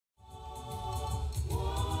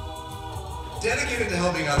Dedicated to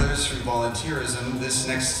helping others through volunteerism, this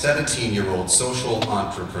next 17-year-old social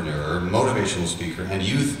entrepreneur, motivational speaker, and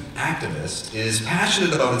youth activist is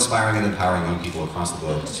passionate about inspiring and empowering young people across the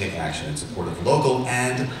globe to take action in support of local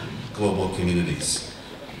and global communities.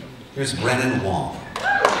 Here's Brennan Wong.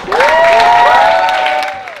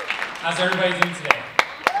 How's everybody doing today?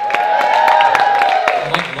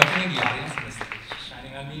 I'm like looking in the audience and this light is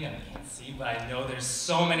shining on me and I can't see, but I know there's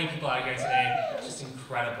so many people out here today. It's just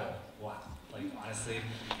incredible. Wow, like honestly.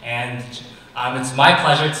 And it's my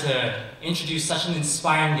pleasure to introduce such an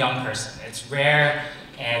inspiring young person. It's rare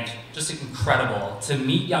and just incredible to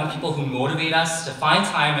meet young people who motivate us to find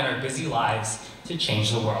time in our busy lives to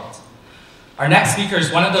change the world. Our next speaker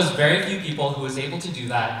is one of those very few people who is able to do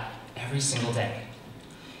that every single day.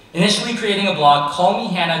 Initially creating a blog,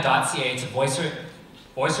 callmehannah.ca, to voice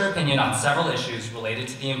her opinion on several issues related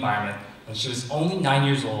to the environment when she was only 9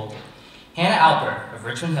 years old, Hannah Alper of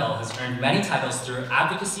Richmond Hill has earned many titles through her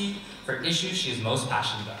advocacy for issues she is most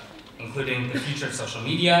passionate about, including the future of social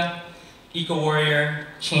media, eco-warrior,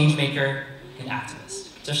 change-maker, and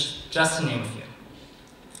activist, just to name a few.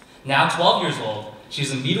 Now 12 years old,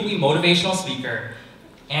 she's a Me2We motivational speaker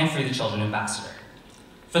and Free the Children ambassador.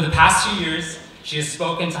 For the past 2 years, she has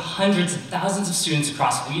spoken to hundreds of thousands of students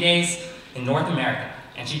across We Days in North America,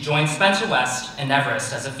 and she joined Spencer West and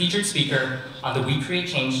Everest as a featured speaker on the We Create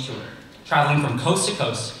Change tour, traveling from coast to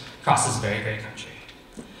coast across this very great country.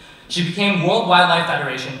 She became World Wildlife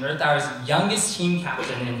Federation Earth Hour's youngest team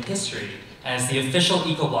captain in history and is the official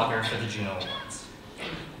eco-blogger for the Juno Awards.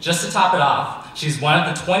 Just to top it off, she's one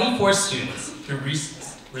of the 24 students who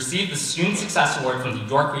received the Student Success Award from the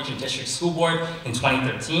York Region District School Board in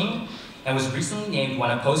 2013, and was recently named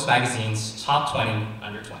one of Post Magazine's top 20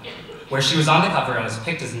 under 20, where she was on the cover and was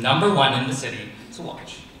picked as #1 in the city to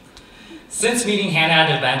watch. Since meeting Hannah at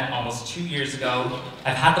an event almost 2 years ago,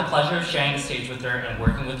 I've had the pleasure of sharing the stage with her and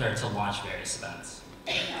working with her to launch various events.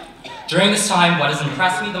 During this time, what has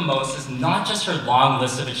impressed me the most is not just her long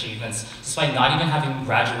list of achievements, despite not even having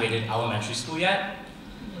graduated elementary school yet,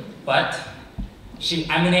 but she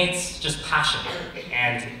emanates just passion,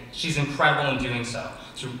 and she's incredible in doing so,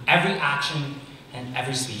 through every action and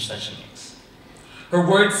every speech that she makes. Her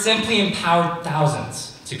words simply empowered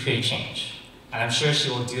thousands to create change, and I'm sure she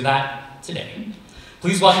will do that today.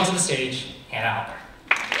 Please welcome to the stage, Hannah Alper.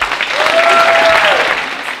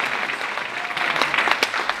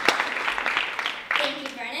 Thank you,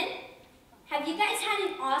 Brennan. Have you guys had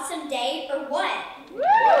an awesome day or what?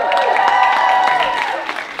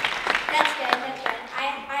 That's good, that's good.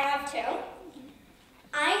 I have too.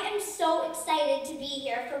 I am so excited to be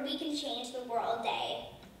here for We Can Change the World Day.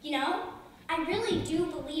 You know, I really do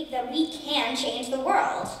believe that we can change the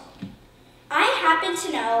world. I happen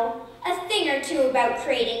to know a thing or two about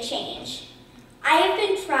creating change. I have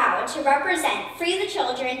been proud to represent Free the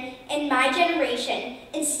Children in my generation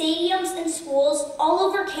in stadiums and schools all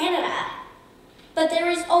over Canada. But there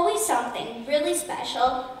is always something really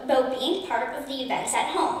special about being part of the events at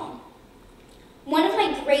home. One of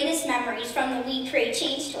my greatest memories from the We Create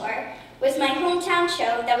Change tour was my hometown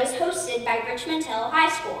show that was hosted by Richmond Hill High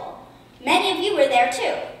School. Many of you were there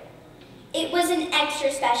too. It was an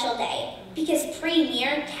extra special day because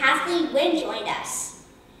Premier Kathleen Wynne joined us.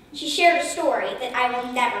 She shared a story that I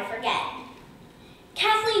will never forget.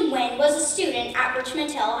 Kathleen Wynne was a student at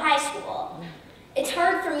Richmond Hill High School. It's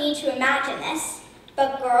hard for me to imagine this,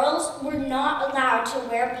 but girls were not allowed to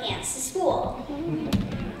wear pants to school.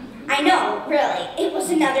 I know, really, it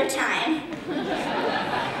was another time.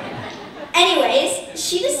 Anyways,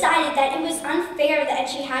 she decided that it was unfair that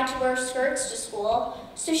she had to wear skirts to school,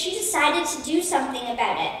 so she decided to do something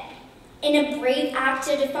about it. In a brave act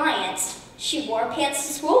of defiance, she wore pants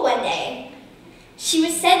to school one day. She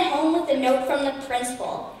was sent home with a note from the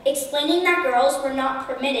principal, explaining that girls were not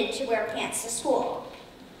permitted to wear pants to school.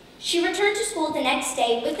 She returned to school the next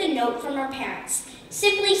day with a note from her parents,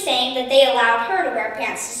 simply saying that they allowed her to wear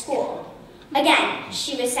pants to school. Again,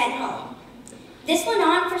 she was sent home. This went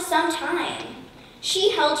on for some time.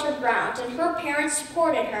 She held her ground and her parents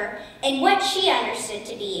supported her in what she understood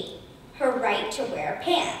to be her right to wear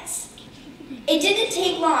pants. It didn't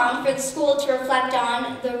take long for the school to reflect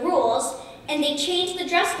on the rules, and they changed the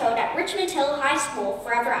dress code at Richmond Hill High School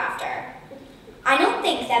forever after. I don't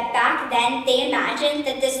think that back then they imagined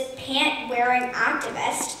that this pant-wearing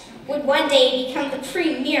activist would one day become the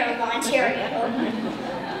premier of Ontario.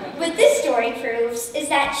 What this story proves is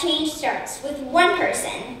that change starts with one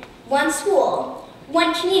person, one school,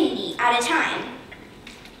 one community at a time.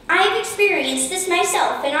 I have experienced this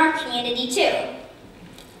myself in our community too.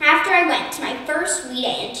 After I went to my first We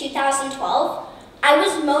Day in 2012, I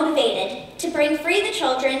was motivated to bring Free the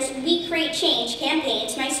Children's We Create Change campaign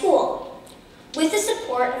to my school. With the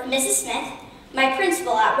support of Mrs. Smith, my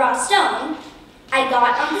principal at Ross Stone, I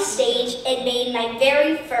got on the stage and made my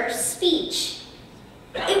very first speech.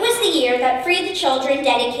 It was the year that Free the Children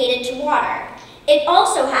dedicated to water. It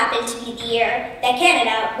also happened to be the year that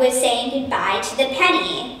Canada was saying goodbye to the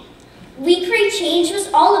penny. We Create Change was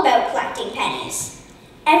all about collecting pennies.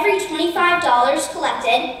 Every $25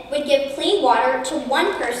 collected would give clean water to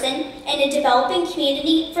one person in a developing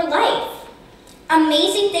community for life.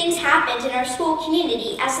 Amazing things happened in our school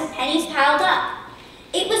community as the pennies piled up.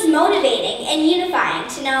 It was motivating and unifying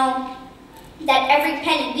to know that every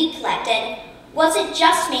penny we collected wasn't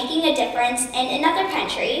just making a difference in another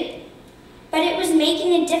country, but it was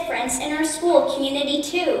making a difference in our school community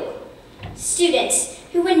too. Students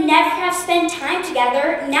who would never have spent time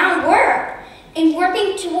together now were. In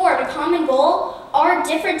working toward a common goal, our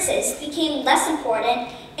differences became less important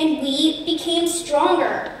and we became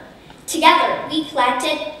stronger. Together, we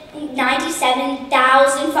collected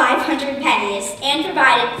 97,500 pennies and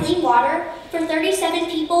provided clean water for 37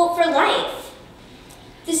 people for life.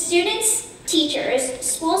 The students, teachers,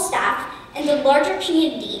 school staff, and the larger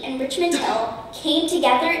community in Richmond Hill came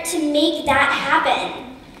together to make that happen.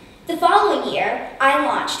 The following year, I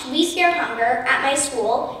launched We Scare Hunger at my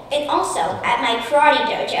school and also at my karate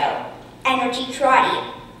dojo, Energy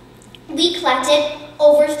Karate. We collected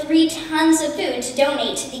over 3 tons of food to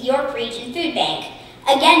donate to the York Region Food Bank,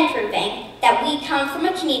 again proving that we come from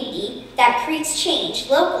a community that creates change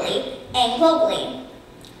locally and globally.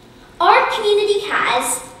 Our community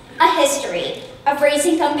has a history of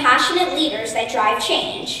raising compassionate leaders that drive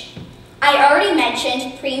change. I already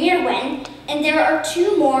mentioned Premier Wynne, and there are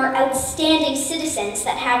 2 more outstanding citizens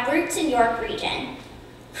that have roots in York Region.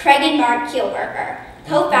 Craig and Mark Kielberger,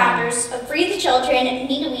 co-founders of Free the Children,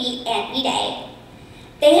 Meet-A-Wee, and Meet-A.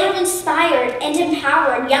 They have inspired and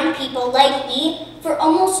empowered young people like me for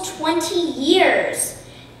almost 20 years.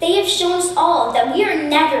 They have shown us all that we are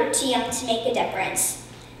never too young to make a difference.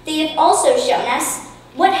 They have also shown us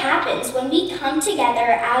what happens when we come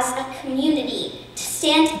together as a community to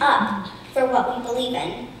stand up for what we believe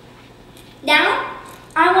in. Now,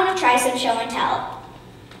 I want to try some show and tell.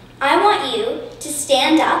 I want you to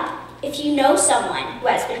stand up if you know someone who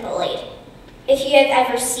has been bullied, if you have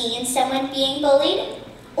ever seen someone being bullied,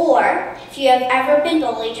 or if you have ever been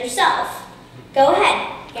bullied yourself. Go ahead,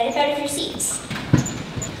 get up out of your seats.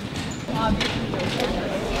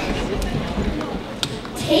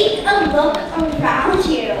 Take a look around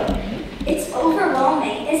you. It's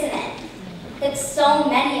overwhelming, isn't it? That so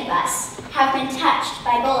many of us have been touched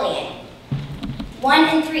by bullying. 1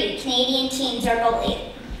 in 3 Canadian teens are bullied.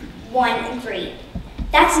 1 in 3.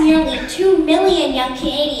 That's nearly 2 million young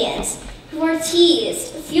Canadians who are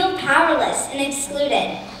teased, feel powerless and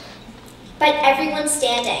excluded. But everyone's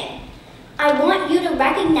standing. I want you to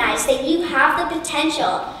recognize that you have the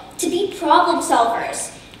potential to be problem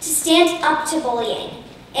solvers, to stand up to bullying,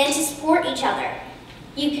 and to support each other.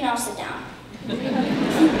 You can all sit down.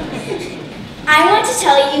 I want to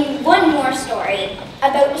tell you one more story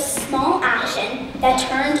about a small action that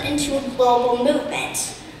turned into a global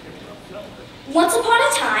movement. Once upon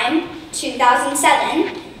a time,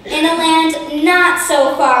 2007, in a land not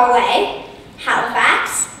so far away,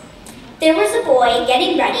 Halifax, there was a boy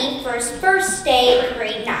getting ready for his first day of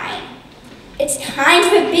grade 9. It's kind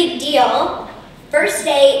of a big deal. First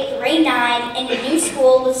day, grade 9, in a new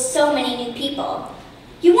school with so many new people.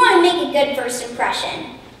 You want to make a good first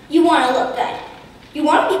impression. You want to look good. You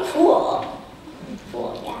want to be cool.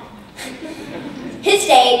 Cool, yeah. His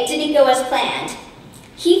day didn't go as planned.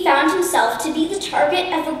 He found himself to be the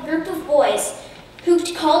target of a group of boys who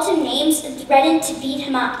called him names and threatened to beat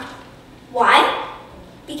him up. Why?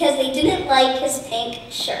 Because they didn't like his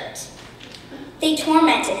pink shirt. They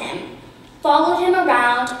tormented him, followed him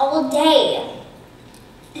around all day.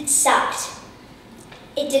 It sucked.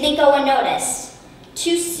 It didn't go unnoticed.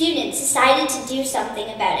 2 students decided to do something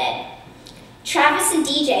about it. Travis and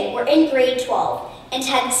DJ were in grade 12 and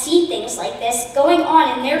had seen things like this going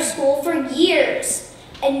on in their school for years.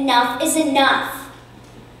 Enough is enough.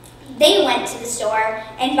 They went to the store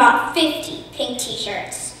and bought 50 pink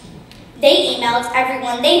t-shirts. They emailed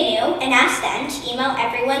everyone they knew and asked them to email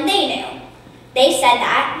everyone they knew. They said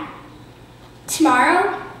that,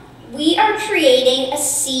 tomorrow, we are creating a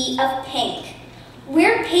sea of pink.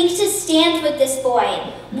 We're pink to stand with this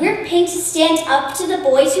boy. We're pink to stand up to the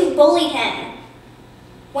boys who bullied him.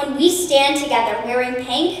 When we stand together wearing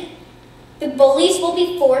pink, the bullies will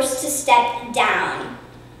be forced to step down.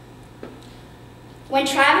 When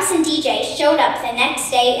Travis and DJ showed up the next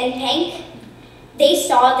day in pink, they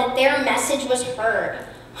saw that their message was heard.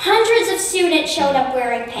 Hundreds of students showed up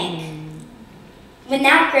wearing pink. When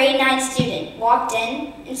that grade 9 student walked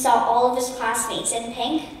in and saw all of his classmates in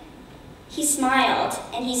pink, he smiled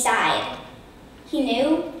and he sighed. He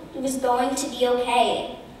knew it was going to be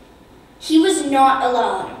okay. He was not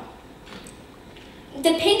alone.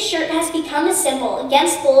 The pink shirt has become a symbol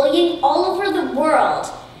against bullying all over the world.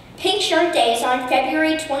 Pink Shirt Day is on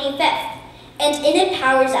February 25th, and it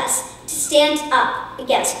empowers us to stand up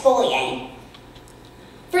against bullying.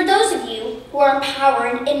 For those of you who are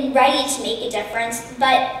empowered and ready to make a difference,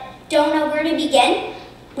 but don't know where to begin,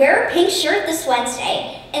 wear a pink shirt this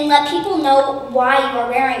Wednesday and let people know why you are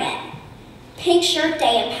wearing it. Pink Shirt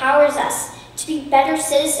Day empowers us to be better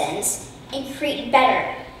citizens and create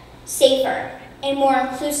better, safer, and more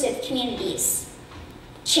inclusive communities.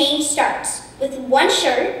 Change starts with one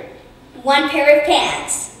shirt, one pair of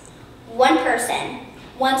pants, one person,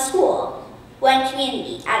 one school, one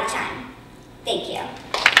community at a time. Thank you.